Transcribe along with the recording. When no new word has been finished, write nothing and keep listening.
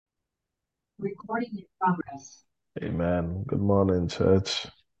Recording in progress. Amen. Good morning, church.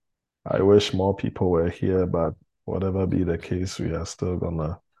 I wish more people were here, but whatever be the case, we are still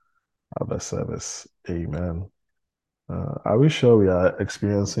gonna have a service. Amen. Are we sure we are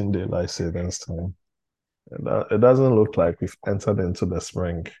experiencing daylight savings time? It doesn't look like we've entered into the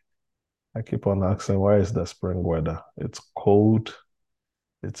spring. I keep on asking, why is the spring weather? It's cold,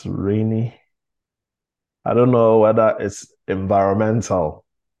 it's rainy. I don't know whether it's environmental.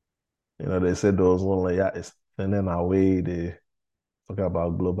 They say those only, yeah, it's thinning away. They talk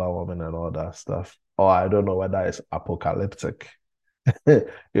about global warming and all that stuff. Or I don't know whether it's apocalyptic.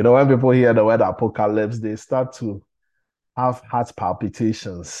 When people hear the word apocalypse, they start to have heart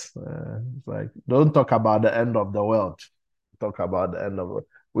palpitations. It's like, don't talk about the end of the world. Talk about the end of it.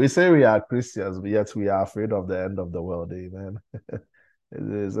 We say we are Christians, but yet we are afraid of the end of the world. Amen.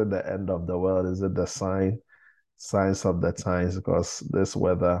 Is it the end of the world? Is it the signs of the times? Because this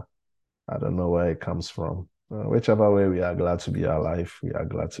weather, I don't know where it comes from. Whichever way, we are glad to be alive. We are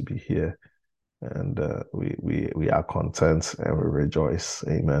glad to be here, and we are content and we rejoice.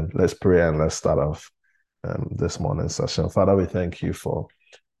 Amen. Let's pray and let's start off this morning's session. Father, we thank you for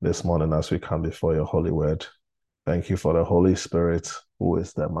this morning as we come before your holy word. Thank you for the Holy Spirit, who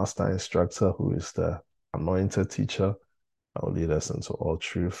is the master instructor, who is the anointed teacher, that will lead us into all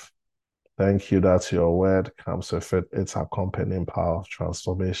truth. Thank you that your word comes with its accompanying power of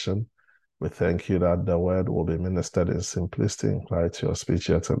transformation. We thank you that the word will be ministered in simplicity and clarity of speech,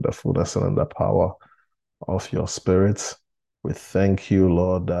 yet in the fullness and in the power of your spirit. We thank you,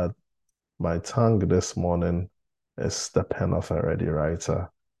 Lord, that my tongue this morning is the pen of a ready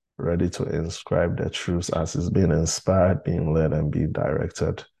writer, ready to inscribe the truths as it's being inspired, being led, and being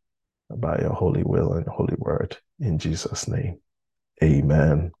directed by your holy will and holy word. In Jesus' name,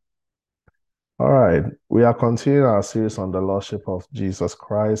 amen. All right, we are continuing our series on the Lordship of Jesus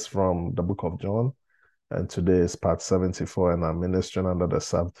Christ from the book of John, and today is part 74, and I'm ministering under the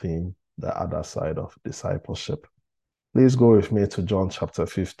sub-theme, the other side of discipleship. Please go with me to John chapter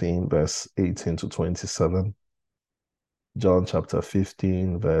 15, verse 18 to 27. John chapter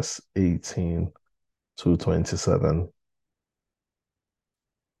 15, verse 18 to 27.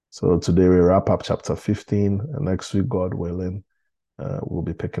 So today we wrap up chapter 15, and next week, God willing, we'll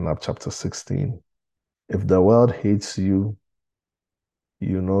be picking up chapter 16. If the world hates you,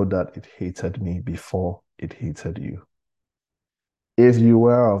 you know that it hated me before it hated you. If you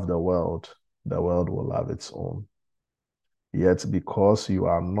were of the world will have its own. Yet because you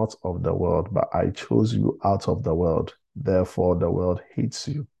are not of the world, but I chose you out of the world, therefore the world hates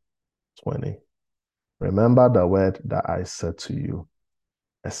you. 20. Remember the word that I said to you.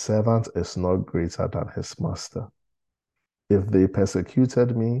 A servant is not greater than his master. If they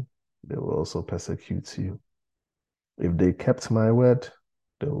persecuted me, they will also persecute you. If they kept my word,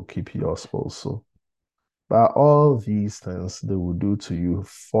 they will keep yours also. But all these things they will do to you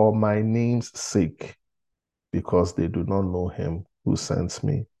for my name's sake, because they do not know him who sent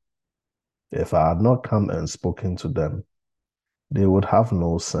me. If I had not come and spoken to them, they would have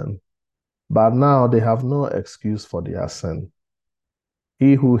no sin. But now they have no excuse for their sin.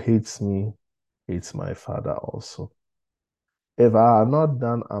 He who hates me hates my Father also. If I had not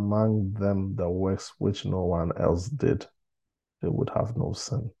done among them the works which no one else did, they would have no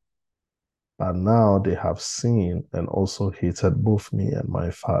sin. But now they have seen and also hated both me and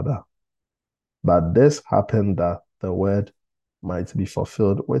my Father. But this happened that the word might be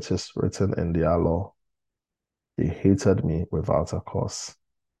fulfilled, which is written in their law. They hated me without a cause.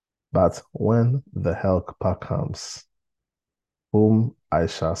 But when the helper comes, whom I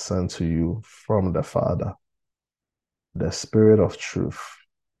shall send to you from the Father, the Spirit of truth,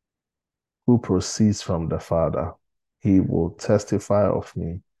 who proceeds from the Father, he will testify of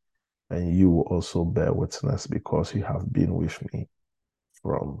me, and you will also bear witness because you have been with me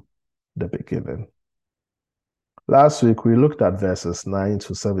from the beginning. Last week, we looked at verses 9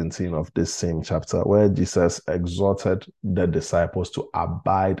 to 17 of this same chapter, where Jesus exhorted the disciples to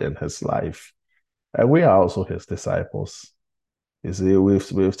abide in his life. And we are also his disciples. You see,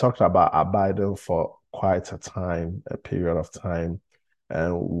 we've talked about abiding for quite a time, a period of time.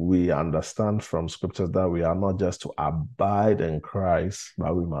 And we understand from scriptures that we are not just to abide in Christ,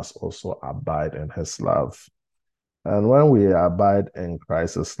 but we must also abide in his love. And when we abide in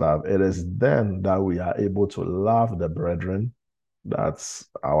Christ's love, it is then that we are able to love the brethren, that's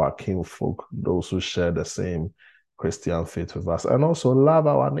our kinfolk, those who share the same Christian faith with us, and also love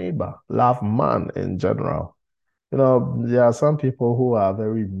our neighbor, love man in general. There are some people who are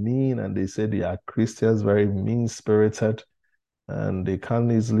very mean and they say they are Christians, very mean spirited, and they can't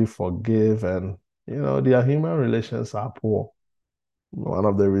easily forgive. And, their human relations are poor. One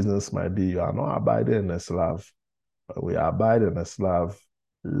of the reasons might be you are not abiding in His love. When we abide in His love,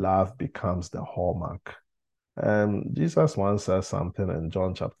 love becomes the hallmark. And Jesus once said something in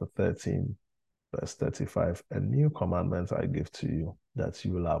John chapter 13, verse 35, a new commandment I give to you, that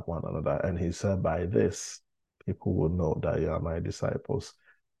you love one another. And He said, by this, people will know that you are my disciples.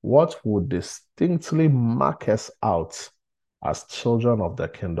 What would distinctly mark us out as children of the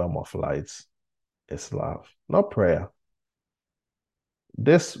kingdom of light is love, not prayer.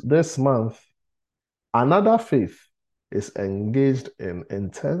 This month, another faith is engaged in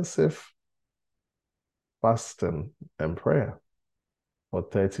intensive fasting and prayer for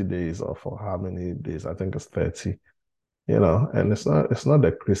 30 days or for how many days? I think it's 30. And it's not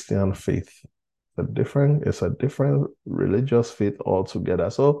the Christian faith. It's a different religious faith altogether.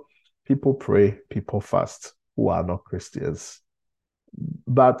 So people pray, people fast who are not Christians.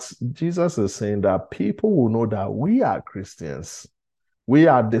 But Jesus is saying that people will know that we are Christians. We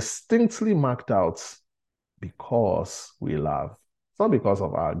are distinctly marked out because we love. It's not because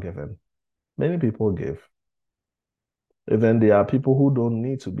of our giving. Many people give. Even there are people who don't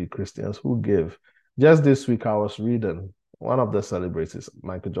need to be Christians who give. Just this week, I was reading one of the celebrities,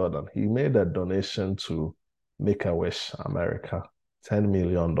 Michael Jordan. He made a donation to Make-A-Wish America, $10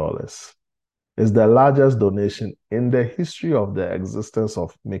 million. It's the largest donation in the history of the existence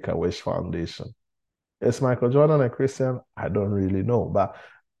of Make-A-Wish Foundation. Is Michael Jordan a Christian? I don't really know. But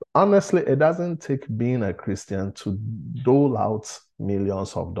honestly, it doesn't take being a Christian to dole out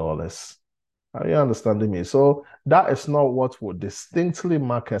millions of dollars. Are you understanding me? So that is not what will distinctly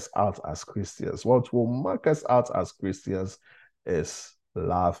mark us out as Christians. What will mark us out as Christians is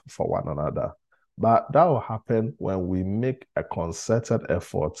love for one another. But that will happen when we make a concerted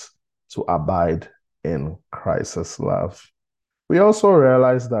effort to abide in Christ's love. We also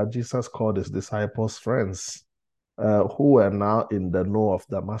realize that Jesus called his disciples friends who were now in the know of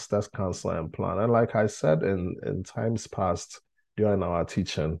the master's counsel and plan. And like I said in times past during our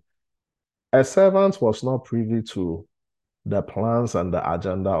teaching, a servant was not privy to the plans and the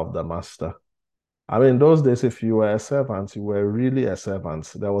agenda of the master. I mean, those days, if you were a servant, you were really a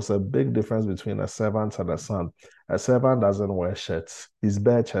servant. There was a big difference between a servant and a son. A servant doesn't wear shirts, he's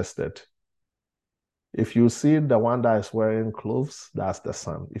bare-chested. If you see the one that is wearing clothes, that's the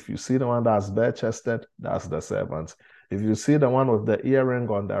son. If you see the one that's bare-chested, that's the servant. If you see the one with the earring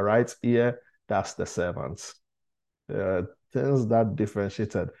on the right ear, that's the servant. There are things that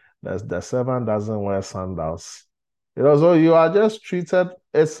differentiated. The servant doesn't wear sandals. So you are just treated,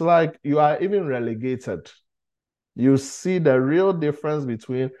 it's like you are even relegated. You see the real difference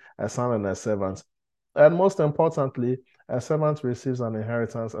between a son and a servant. And most importantly, a servant receives an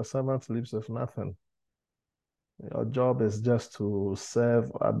inheritance, a servant leaves with nothing. Your job is just to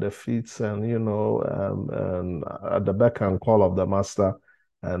serve at the feet and at the beck and call of the master,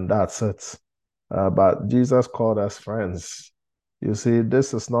 and that's it. But Jesus called us friends. You see,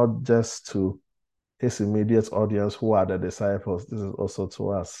 this is not just to his immediate audience who are the disciples. This is also to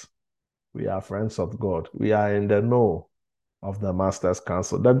us. We are friends of God. We are in the know of the master's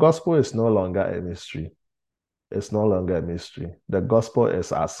counsel. The gospel is no longer a mystery. It's no longer a mystery. The gospel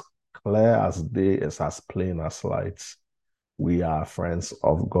is as clear as day, is as plain as light. We are friends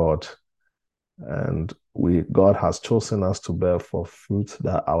of God. And God has chosen us to bear for fruit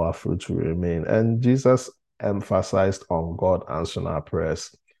that our fruit will remain. And Jesus emphasized on God answering our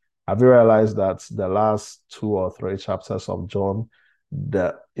prayers. Have you realized that the last 2 or 3 chapters of John,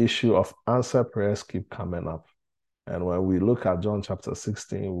 the issue of answered prayers keep coming up? And when we look at John chapter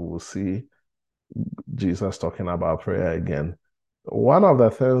 16, we will see Jesus talking about prayer again. One of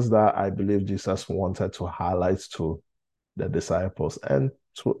the things that I believe Jesus wanted to highlight to the disciples and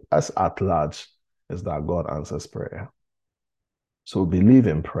to us at large is that God answers prayer. So believe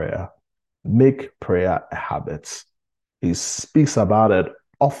in prayer. Make prayer a habit. He speaks about it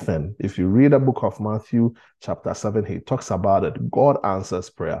often. If you read the book of Matthew chapter 7, he talks about it. God answers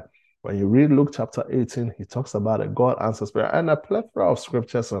prayer. When you read Luke chapter 18, he talks about it. God answers prayer. And a plethora of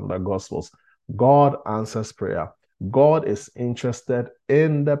scriptures in the Gospels. God answers prayer. God is interested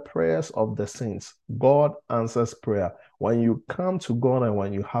in the prayers of the saints. God answers prayer. When you come to God and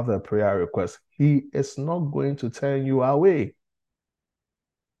when you have a prayer request, he is not going to turn you away.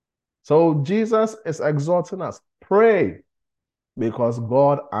 So Jesus is exhorting us, pray, because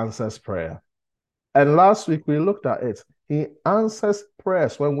God answers prayer. And last week we looked at it. He answers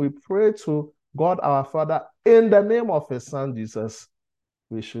prayers. When we pray to God our Father in the name of his Son Jesus,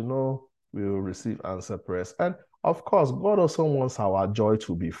 we should know we will receive answered prayers. And of course, God also wants our joy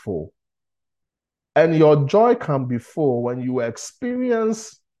to be full. And your joy can be full when you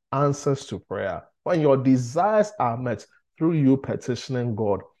experience answers to prayer, when your desires are met through you petitioning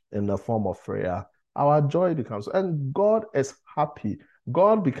God in the form of prayer, our joy becomes, and God is happy.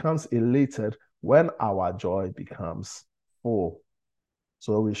 God becomes elated when our joy becomes full.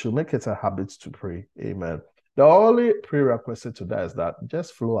 So we should make it a habit to pray. Amen. The only prerequisite to that is that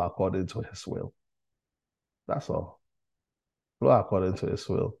just flow according to his will. That's all. Flow according to his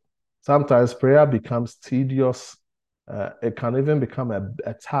will. Sometimes prayer becomes tedious. It can even become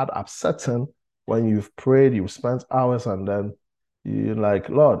a tad upsetting when you've prayed, you've spent hours, and then you're like,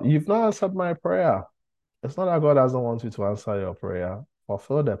 Lord, you've not answered my prayer. It's not that God doesn't want you to answer your prayer.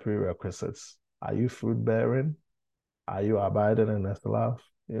 Fulfill the prerequisites. Are you fruit bearing? Are you abiding in his love?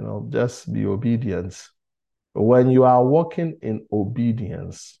 Just be obedient. When you are walking in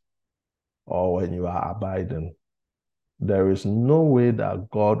obedience or when you are abiding, there is no way that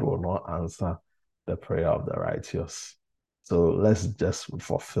God will not answer the prayer of the righteous. So let's just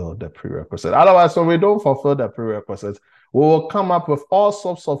fulfill the prerequisite. Otherwise, when we don't fulfill the prerequisite, we will come up with all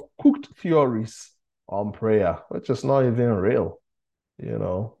sorts of cooked theories on prayer, which is not even real.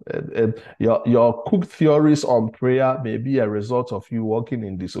 Your cooked theories on prayer may be a result of you walking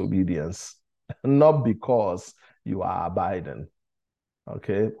in disobedience, not because you are abiding.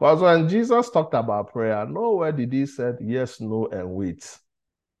 Okay, because when Jesus talked about prayer, nowhere did he say yes, no, and wait.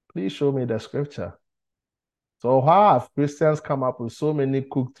 Please show me the scripture. So how have Christians come up with so many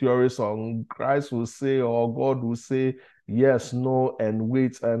cooked theories on Christ will say or God will say yes, no, and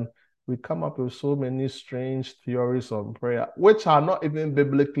wait, and we come up with so many strange theories on prayer, which are not even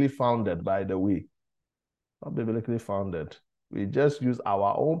biblically founded, by the way. Not biblically founded. We just use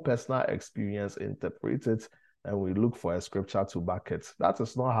our own personal experience, interpret it, and we look for a scripture to back it. That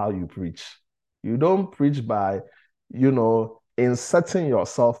is not how you preach. You don't preach by, inserting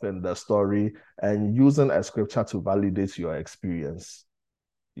yourself in the story and using a scripture to validate your experience.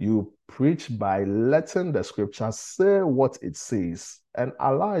 You preach by letting the scripture say what it says and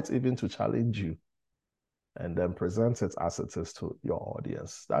allow it even to challenge you, and then present it as it is to your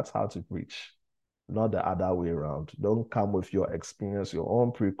audience. That's how to preach, not the other way around. Don't come with your experience, your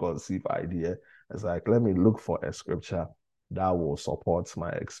own preconceived idea. It's like, let me look for a scripture that will support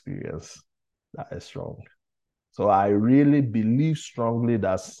my experience. That is wrong. So I really believe strongly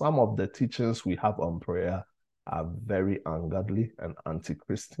that some of the teachings we have on prayer are very ungodly and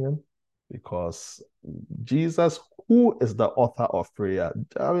anti-Christian, because Jesus, who is the author of prayer,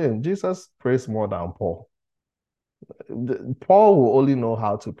 Jesus prays more than Paul. Paul will only know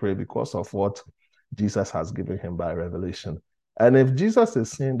how to pray because of what Jesus has given him by revelation. And if Jesus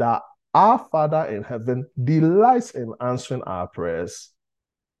is saying that our Father in heaven delights in answering our prayers,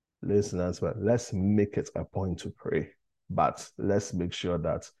 listeners, let's make it a point to pray. But let's make sure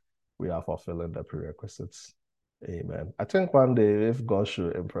that we are fulfilling the prerequisites. Amen. I think one day, if God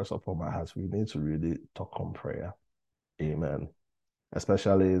should impress upon my heart, we need to really talk on prayer. Amen.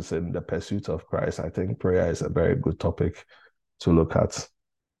 Especially it's in the pursuit of Christ. I think prayer is a very good topic to look at.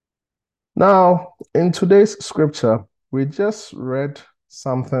 Now, in today's scripture, we just read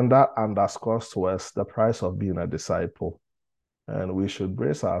something that underscores to us the price of being a disciple. And we should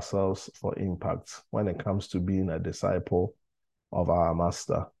brace ourselves for impact when it comes to being a disciple of our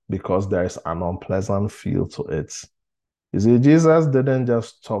master, because there is an unpleasant feel to it. You see, Jesus didn't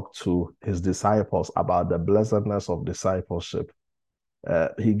just talk to his disciples about the blessedness of discipleship.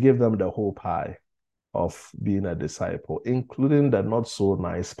 He gave them the whole pie of being a disciple, including the not so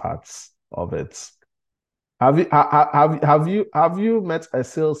nice parts of it. Have you met a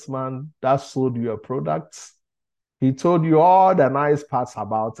salesman that sold you a product? He told you all the nice parts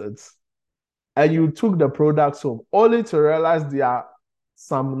about it, and you took the product home only to realize there are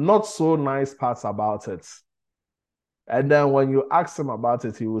some not so nice parts about it. And then when you ask him about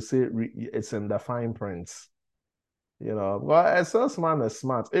it, he will say it's in the fine print. Well, a salesman is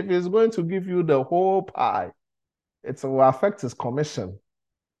smart. If he's going to give you the whole pie, it will affect his commission.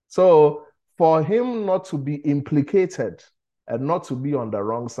 So for him not to be implicated and not to be on the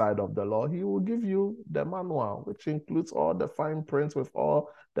wrong side of the law, he will give you the manual, which includes all the fine print with all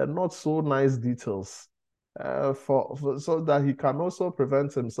the not so nice details, so that he can also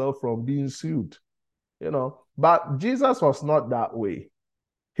prevent himself from being sued. But Jesus was not that way.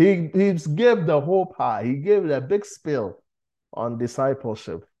 He gave the whole pie. He gave the big spill on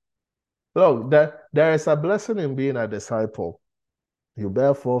discipleship. Look, there is a blessing in being a disciple. You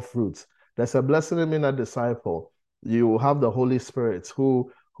bear forth fruits. There's a blessing in being a disciple. You have the Holy Spirit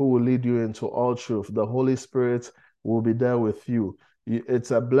who will lead you into all truth. The Holy Spirit will be there with you. It's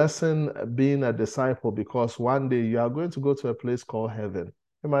a blessing being a disciple, because one day you are going to go to a place called heaven.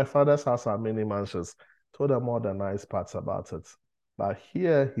 In my Father's house are many mansions. Told them all the nice parts about it. But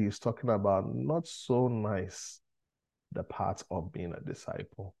here he's talking about not so nice the part of being a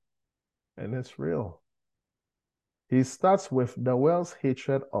disciple. And it's real. He starts with the world's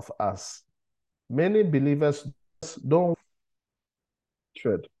hatred of us. Many believers don't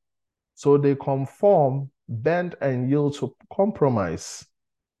hatred, so they conform, bend, and yield to compromise.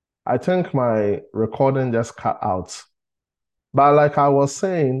 I think my recording just cut out. But like I was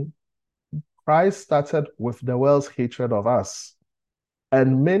saying, Christ started with the world's hatred of us.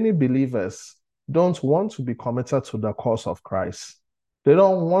 And many believers don't want to be committed to the cause of Christ. They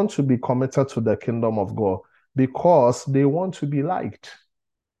don't want to be committed to the kingdom of God because they want to be liked.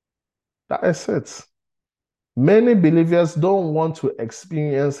 That is it. Many believers don't want to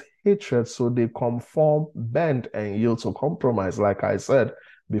experience hatred, so they conform, bend, and yield to compromise, like I said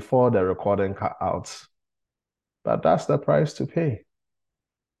before the recording cut out. But that's the price to pay.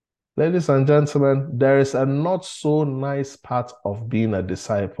 Ladies and gentlemen, there is a not so nice part of being a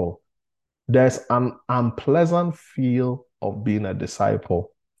disciple. There's an unpleasant feel of being a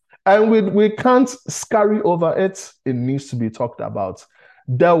disciple. And we can't scurry over it. It needs to be talked about.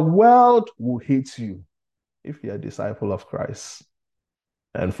 The world will hate you if you're a disciple of Christ.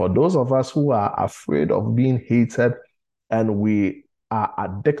 And for those of us who are afraid of being hated and we are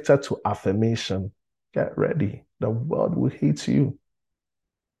addicted to affirmation, get ready. The world will hate you.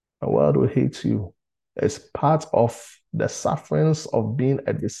 The world will hate you. It's part of the sufferings of being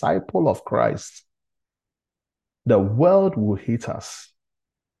a disciple of Christ. The world will hate us.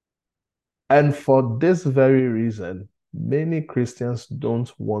 And for this very reason, many Christians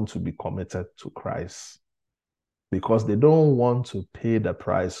don't want to be committed to Christ because they don't want to pay the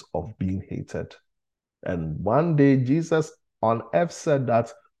price of being hated. And one day, Jesus on earth said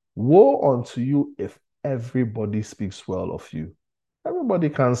that, woe unto you if everybody speaks well of you. Everybody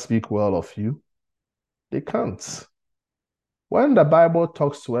can't speak well of you. They can't. When the Bible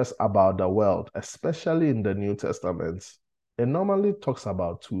talks to us about the world, especially in the New Testament, it normally talks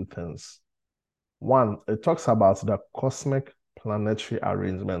about two things. One, it talks about the cosmic planetary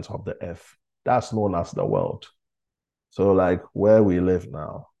arrangement of the earth. That's known as the world. So like where we live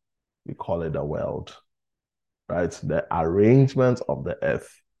now, we call it the world, right? The arrangement of the earth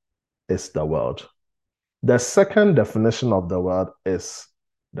is the world. The second definition of the world is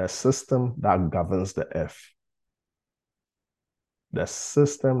the system that governs the earth. The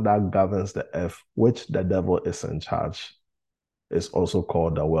system that governs the earth, which the devil is in charge, is also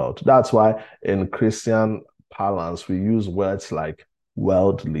called the world. That's why in Christian parlance, we use words like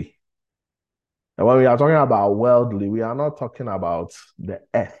worldly. And when we are talking about worldly, we are not talking about the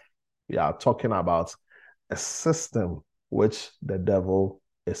earth. We are talking about a system which the devil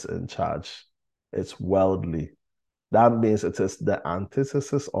is in charge. It's worldly. That means it is the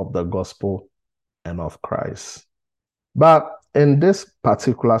antithesis of the gospel and of Christ. But in this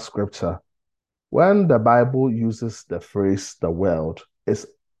particular scripture, when the Bible uses the phrase the world, it's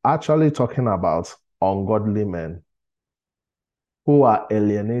actually talking about ungodly men who are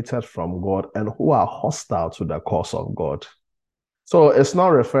alienated from God and who are hostile to the cause of God. So it's not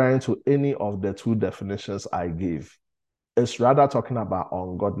referring to any of the two definitions I gave. It's rather talking about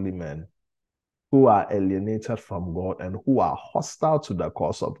ungodly men who are alienated from God and who are hostile to the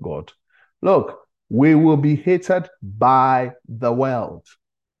cause of God. Look, we will be hated by the world.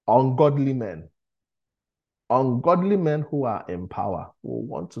 Ungodly men. Ungodly men who are in power will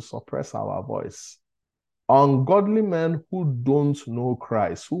want to suppress our voice. Ungodly men who don't know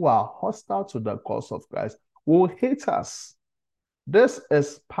Christ, who are hostile to the cause of Christ, will hate us. This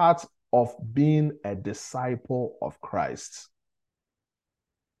is part of being a disciple of Christ.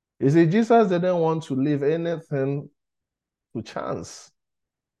 You see, Jesus didn't want to leave anything to chance.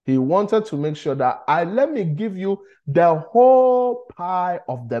 He wanted to make sure that let me give you the whole pie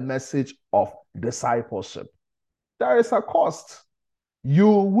of the message of discipleship. There is a cost. You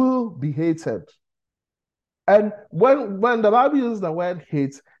will be hated. And when the Bible uses the word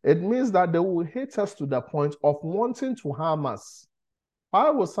hate, it means that they will hate us to the point of wanting to harm us. Why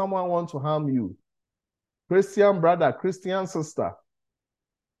would someone want to harm you? Christian brother, Christian sister.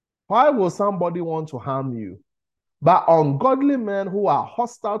 Why will somebody want to harm you? But ungodly men who are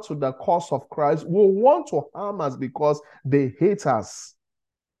hostile to the cause of Christ will want to harm us because they hate us.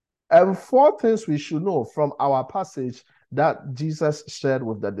 And four things we should know from our passage that Jesus shared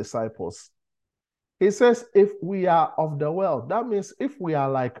with the disciples. He says, if we are of the world, that means if we are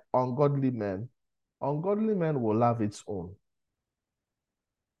like ungodly men will love its own.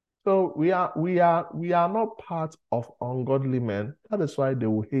 So we are not part of ungodly men. That is why they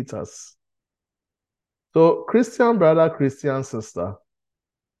will hate us. So Christian brother, Christian sister,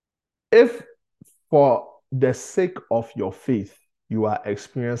 if for the sake of your faith, you are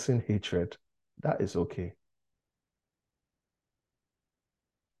experiencing hatred, that is okay.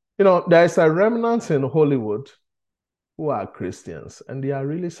 There's a remnant in Hollywood who are Christians and they are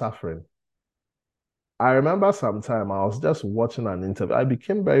really suffering. I remember sometime I was just watching an interview. I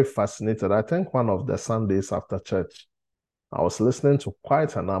became very fascinated. I think one of the Sundays after church, I was listening to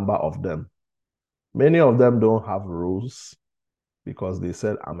quite a number of them. Many of them don't have rules because they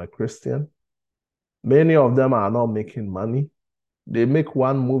said, I'm a Christian. Many of them are not making money. They make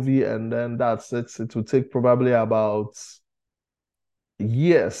one movie and then that's it. It will take probably about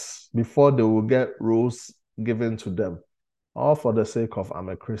years before they will get roles given to them, all for the sake of I'm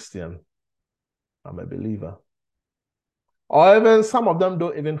a Christian, I'm a believer. Or even some of them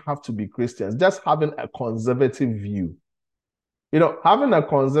don't even have to be Christians, just having a conservative view. Having a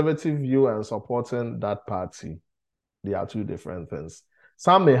conservative view and supporting that party, they are two different things.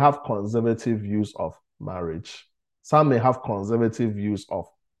 Some may have conservative views of marriage. Some may have conservative views of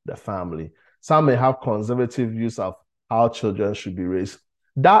the family. Some may have conservative views of how children should be raised.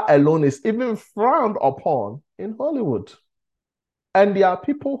 That alone is even frowned upon in Hollywood. And there are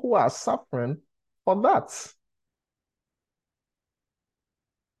people who are suffering for that.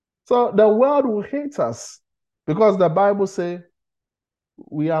 So the world will hate us because the Bible says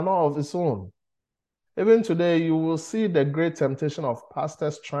we are not of its own. Even today, you will see the great temptation of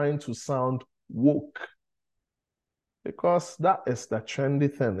pastors trying to sound woke because that is the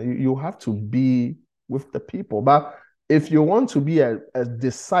trendy thing. You have to be with the people. But if you want to be a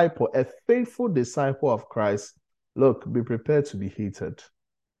disciple, a faithful disciple of Christ, look, be prepared to be hated.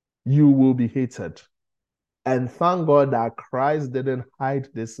 You will be hated. And thank God that Christ didn't hide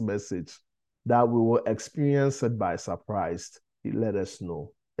this message, that we will experience it by surprise. He let us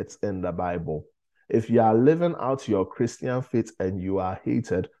know. It's in the Bible. If you are living out your Christian faith and you are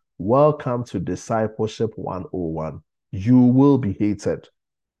hated, welcome to Discipleship 101. You will be hated.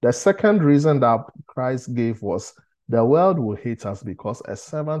 The second reason that Christ gave was the world will hate us because a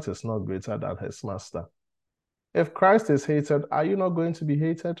servant is not greater than his master. If Christ is hated, are you not going to be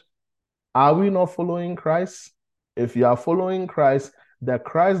hated? Are we not following Christ? If you are following Christ, the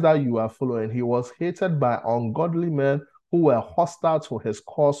Christ that you are following, he was hated by ungodly men who were hostile to his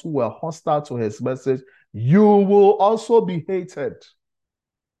cause, who were hostile to his message. You will also be hated.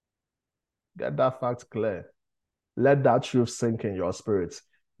 Get that fact clear. Let that truth sink in your spirit.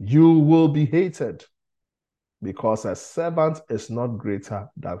 You will be hated because a servant is not greater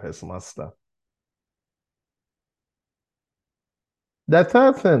than his master. The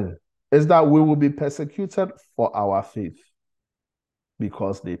third thing is that we will be persecuted for our faith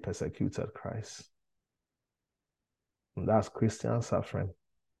because they persecuted Christ. And that's Christian suffering.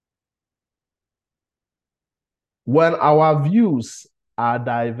 When our views are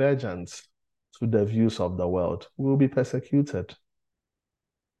divergent to the views of the world, we will be persecuted.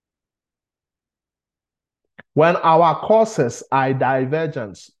 When our causes are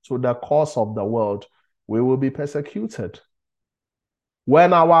divergent to the cause of the world, we will be persecuted.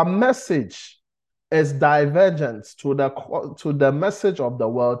 When our message is divergent to the message of the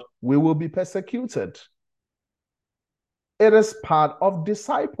world, we will be persecuted. It is part of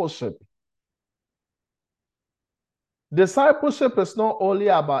discipleship. Discipleship is not only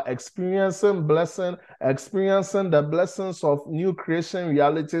about experiencing the blessings of new creation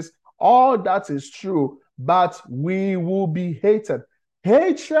realities. All that is true, but we will be hated.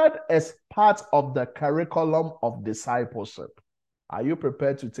 Hatred is part of the curriculum of discipleship. Are you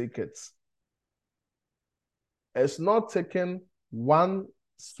prepared to take it? It's not taking one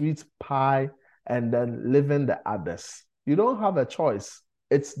sweet pie and then leaving the others. You don't have a choice.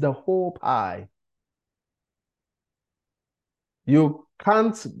 It's the whole pie. You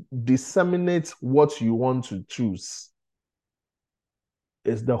can't disseminate what you want to choose.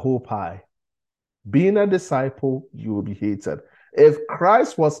 It's the whole pie. Being a disciple, you will be hated. If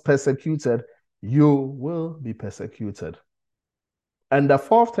Christ was persecuted, you will be persecuted. And the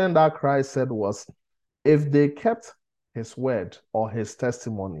fourth thing that Christ said was, if they kept his word or his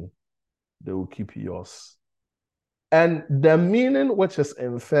testimony, they will keep yours. And the meaning which is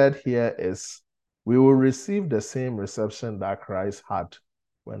inferred here is we will receive the same reception that Christ had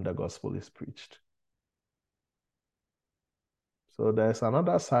when the gospel is preached. So there's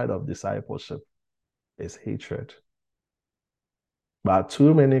another side of discipleship, is hatred. But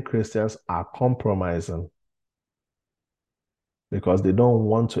too many Christians are compromising because they don't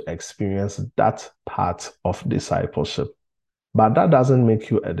want to experience that part of discipleship. But that doesn't make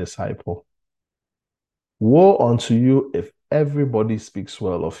you a disciple. Woe unto you if everybody speaks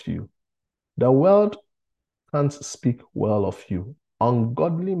well of you. The world can't speak well of you.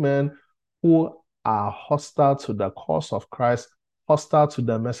 Ungodly men who are hostile to the cause of Christ, hostile to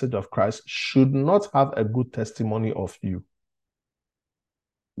the message of Christ, should not have a good testimony of you.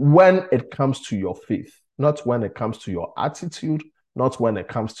 when it comes to your faith, not when it comes to your attitude, not when it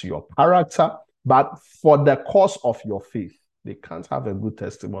comes to your character, but for the cause of your faith. They can't have a good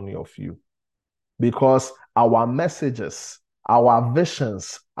testimony of you because our messages, our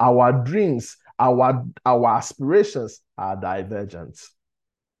visions, our dreams, our aspirations are divergent,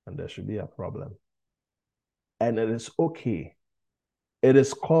 and there should be a problem. And it is okay. It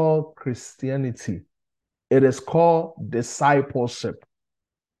is called Christianity. It is called discipleship.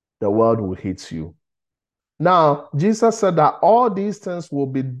 The world will hate you. Now, Jesus said that all these things will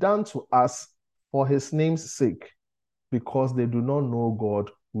be done to us for his name's sake, because they do not know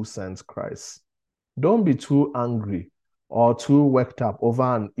God who sent Christ. Don't be too angry or too worked up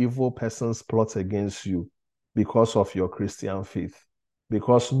over an evil person's plot against you because of your Christian faith.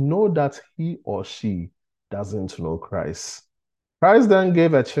 Because know that he or she doesn't know Christ. Christ then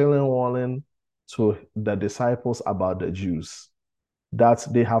gave a chilling warning to the disciples about the Jews, that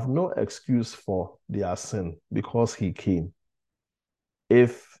they have no excuse for their sin because he came.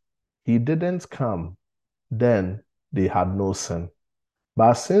 If he didn't come, then they had no sin.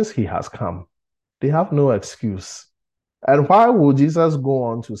 But since he has come, they have no excuse. And why will Jesus go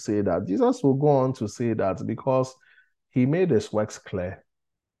on to say that? Jesus will go on to say that because he made his works clear.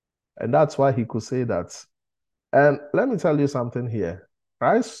 And that's why he could say that. And let me tell you something here.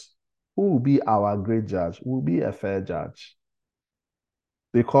 Christ, who will be our great judge, will be a fair judge.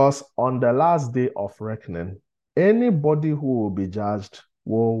 Because on the last day of reckoning, anybody who will be judged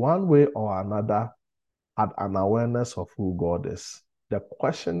will, one way or another, have an awareness of who God is. The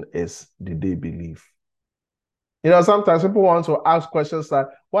question is, did they believe? Sometimes people want to ask questions like,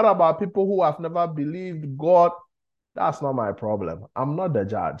 what about people who have never believed God? That's not my problem. I'm not the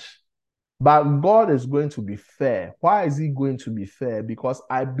judge. But God is going to be fair. Why is he going to be fair? Because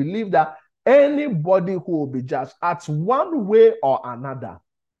I believe that anybody who will be judged at one way or another,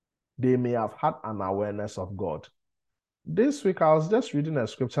 they may have had an awareness of God. This week, I was just reading a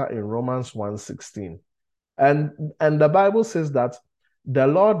scripture in Romans 1:16. And the Bible says that the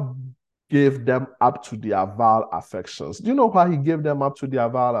Lord gave them up to their vile affections. Do you know why he gave them up to their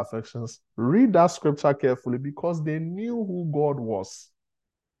vile affections? Read that scripture carefully, because they knew who God was.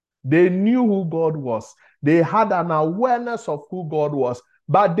 They knew who God was. They had an awareness of who God was,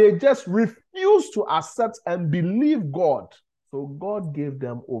 but they just refused to accept and believe God. So God gave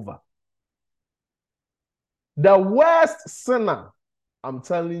them over. The worst sinner, I'm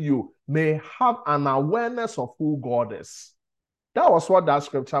telling you, may have an awareness of who God is. That was what that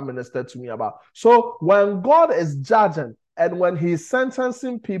scripture ministered to me about. So when God is judging and when he's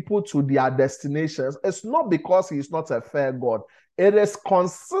sentencing people to their destinations, it's not because he's not a fair God. It is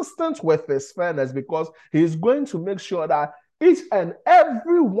consistent with his fairness, because he's going to make sure that each and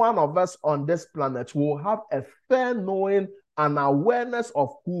every one of us on this planet will have a fair knowing and awareness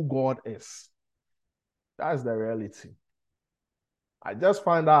of who God is. That's the reality. I just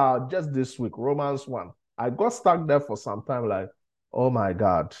found out just this week, Romans 1. I got stuck there for some time, like, oh my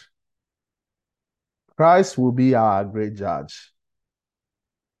God. Christ will be our great judge.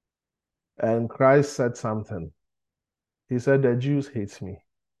 And Christ said something. He said, the Jews hate me.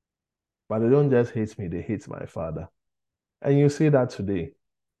 But they don't just hate me, they hate my Father. And you see that today.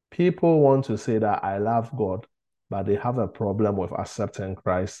 People want to say that I love God, but they have a problem with accepting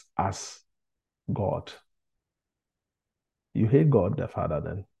Christ as God. You hate God the Father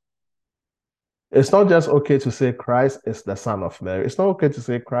then. It's not just okay to say Christ is the Son of Mary. It's not okay to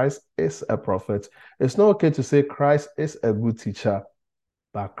say Christ is a prophet. It's not okay to say Christ is a good teacher,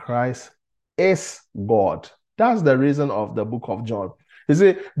 but Christ is God. That's the reason of the book of John. You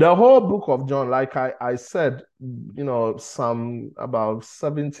see, the whole book of John, like I said, some about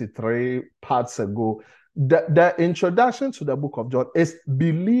 73 parts ago, the introduction to the book of John is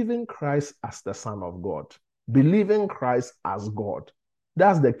believing Christ as the Son of God, believing Christ as God.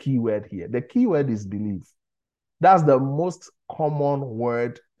 That's the key word here. The key word is believe. That's the most common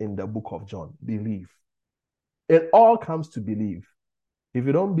word in the book of John, believe. It all comes to believe. If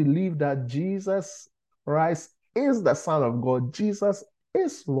you don't believe that Jesus Christ is the Son of God, Jesus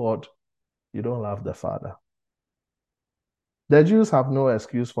is Lord, you don't love the Father. The Jews have no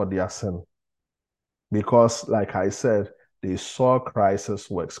excuse for their sin because, like I said, they saw Christ's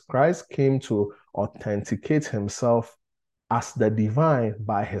works. Christ came to authenticate himself as the divine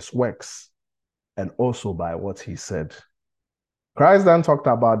by his works and also by what he said. Christ then talked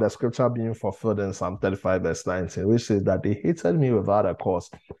about the scripture being fulfilled in Psalm 35, verse 19, which says that they hated me without a cause.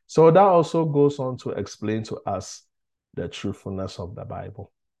 So that also goes on to explain to us the truthfulness of the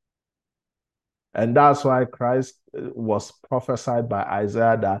Bible. And that's why Christ was prophesied by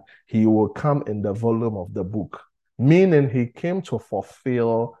Isaiah that he will come in the volume of the book. meaning he came to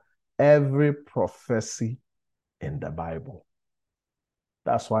fulfill every prophecy in the Bible.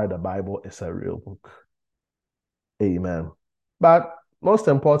 That's why the Bible is a real book. Amen. But most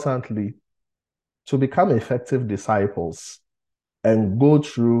importantly, to become effective disciples and go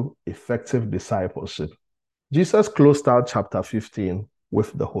through effective discipleship, Jesus closed out chapter 15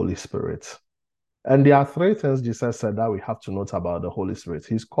 with the Holy Spirit. And there are three things Jesus said that we have to note about the Holy Spirit.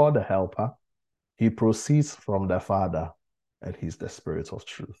 He's called the Helper, he proceeds from the Father, and he's the Spirit of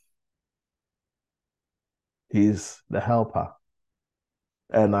truth. He's the Helper.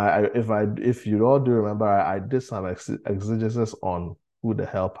 And if you all do remember, I did some exegesis on who the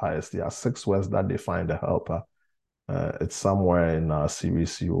Helper is. There are 6 words that define the Helper. It's somewhere in our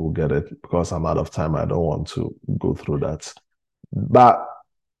series. You will get it. Because I'm out of time, I don't want to go through that. But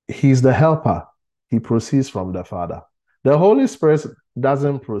he's the Helper. He proceeds from the Father. The Holy Spirit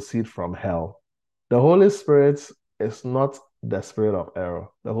doesn't proceed from hell. The Holy Spirit is not the spirit of error.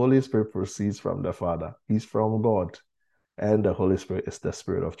 The Holy Spirit proceeds from the Father. He's from God. And the Holy Spirit is the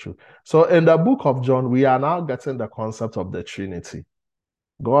Spirit of truth. So in the book of John, we are now getting the concept of the Trinity.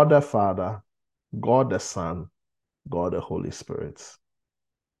 God the Father, God the Son, God the Holy Spirit.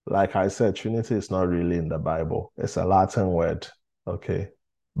 Like I said, Trinity is not really in the Bible. It's a Latin word, okay?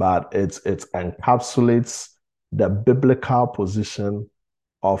 But it encapsulates the biblical position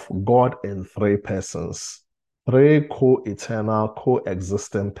of God in 3 persons, 3 co-eternal,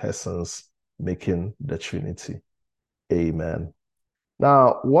 co-existent persons making the Trinity. Amen.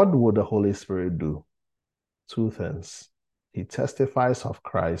 Now, what would the Holy Spirit do? 2 things. He testifies of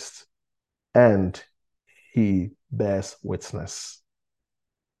Christ and he bears witness.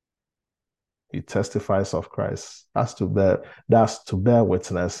 He testifies of Christ. That's to bear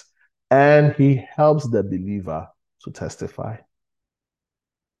witness. And he helps the believer to testify.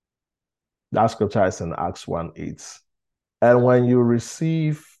 That scripture is in Acts 1:8. And when you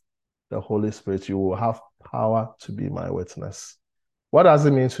receive the Holy Spirit, you will have power to be my witness. What does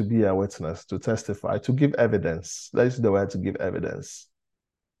it mean to be a witness? To testify, to give evidence. Let's use the word to give evidence.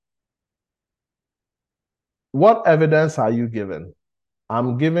 What evidence are you giving?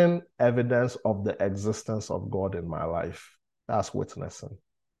 I'm giving evidence of the existence of God in my life. That's witnessing.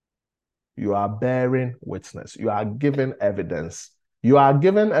 You are bearing witness. You are giving evidence. You are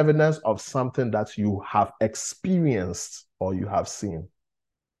giving evidence of something that you have experienced or you have seen.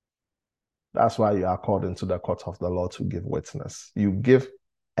 That's why you are called into the court of the law to give witness. You give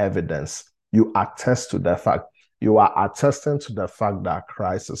evidence. You attest to the fact. You are attesting to the fact that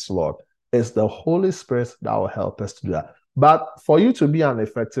Christ is Lord. It's the Holy Spirit that will help us to do that. But for you to be an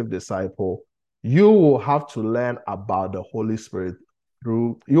effective disciple, you will have to learn about the Holy Spirit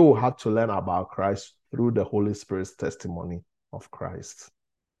you will have to learn about Christ through the Holy Spirit's testimony of Christ.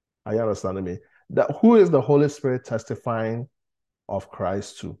 Are you understanding me? Who is the Holy Spirit testifying of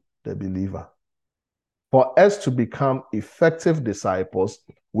Christ to? The believer. For us to become effective disciples,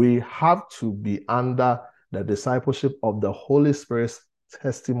 we have to be under the discipleship of the Holy Spirit's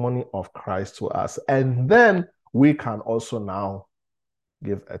testimony of Christ to us. And then we can also now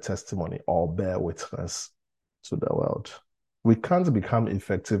give a testimony or bear witness to the world. We can't become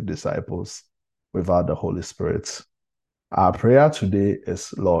effective disciples without the Holy Spirit. Our prayer today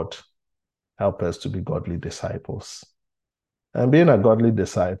is, Lord, help us to be godly disciples. And being a godly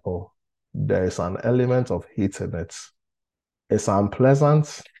disciple, there is an element of hate in it. It's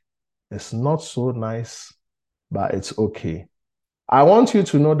unpleasant. It's not so nice, but it's okay. I want you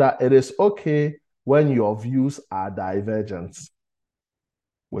to know that it is okay when your views are divergent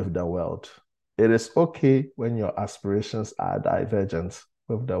with the world. It is okay when your aspirations are divergent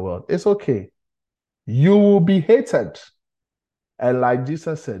with the world. It's okay. You will be hated. And like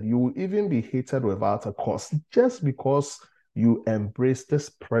Jesus said, you will even be hated without a cause, just because you embrace this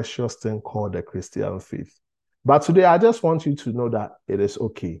precious thing called the Christian faith. But today, I just want you to know that it is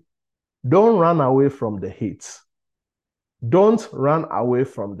okay. Don't run away from the hate. Don't run away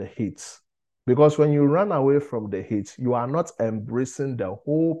from the hate. Because when you run away from the hate, you are not embracing the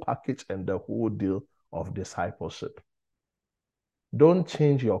whole package and the whole deal of discipleship. Don't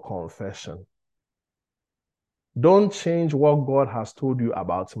change your confession. Don't change what God has told you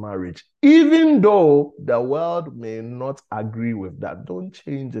about marriage. Even though the world may not agree with that, don't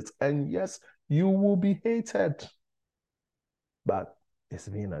change it. And yes, you will be hated. But it's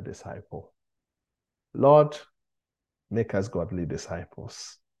being a disciple. Lord, make us godly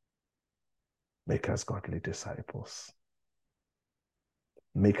disciples. Make us godly disciples.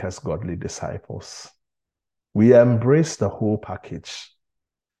 Make us godly disciples. We embrace the whole package.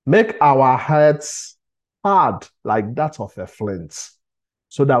 Make our hearts hard like that of a flint,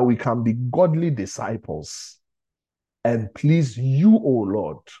 so that we can be godly disciples. and please you, O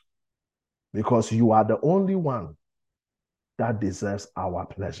Lord, because you are the only one that deserves our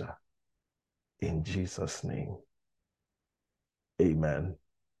pleasure. In Jesus' name, amen.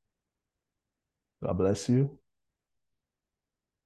 God bless you.